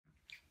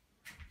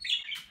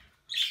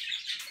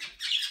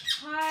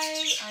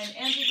Hi, I'm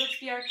Angie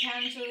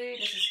Brooksby-Arcangioli.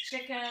 This is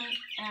Chicken,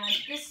 and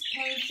this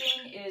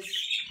painting is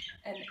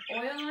an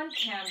oil on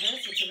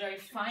canvas. It's a very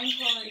fine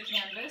quality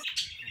canvas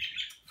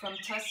from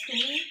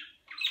Tuscany.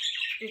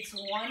 It's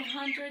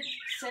 100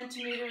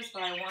 centimeters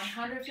by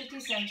 150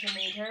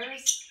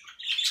 centimeters.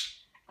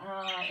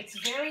 It's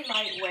very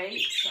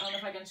lightweight. I don't know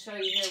if I can show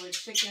you here with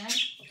Chicken.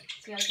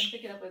 See, I can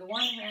pick it up with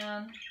one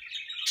hand.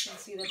 You can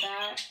see the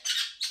back.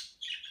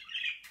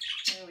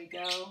 There we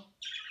go.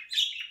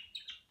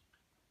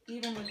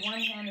 Even with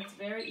one hand, it's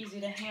very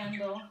easy to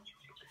handle.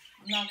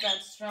 I'm not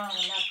that strong.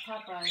 I'm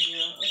not Popeye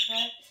here,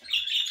 okay?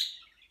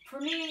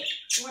 For me,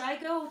 when I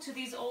go to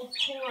these old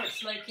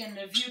ports, like in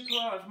the Vieux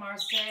Port of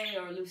Marseilles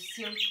or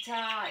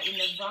Ceuta in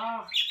the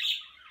Var,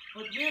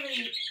 what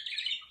really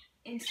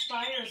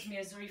inspires me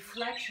is the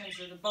reflections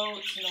of the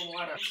boats in the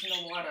water.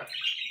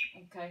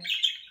 Okay.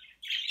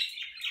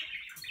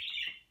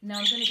 Now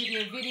I'm going to give you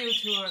a video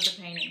tour of the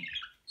painting.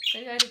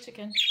 Say hi to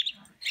Chicken.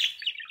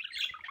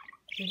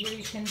 So here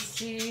you can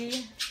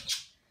see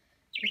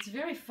it's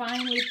very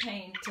finely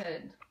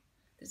painted.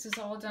 This is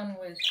all done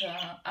with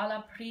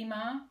alla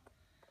prima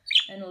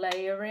and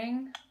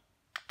layering.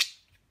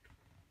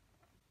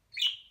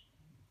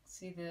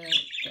 See the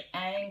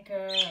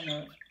anchor and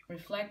the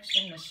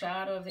reflection, the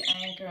shadow of the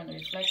anchor and the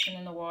reflection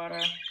in the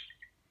water.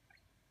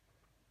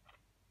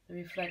 The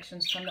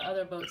reflections from the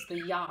other boats, the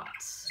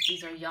yachts.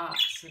 These are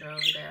yachts that are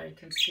over there. You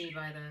can see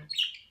by the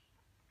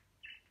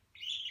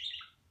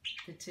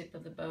tip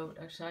of the boat.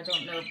 Actually, I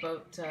don't know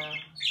boat.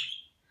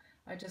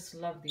 I just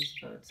love these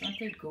boats. Aren't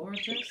they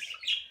gorgeous?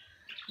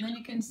 And then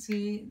you can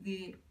see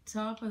the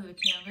top of the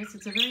canvas.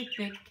 It's a very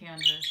thick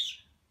canvas.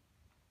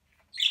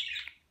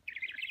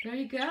 There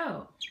you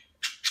go.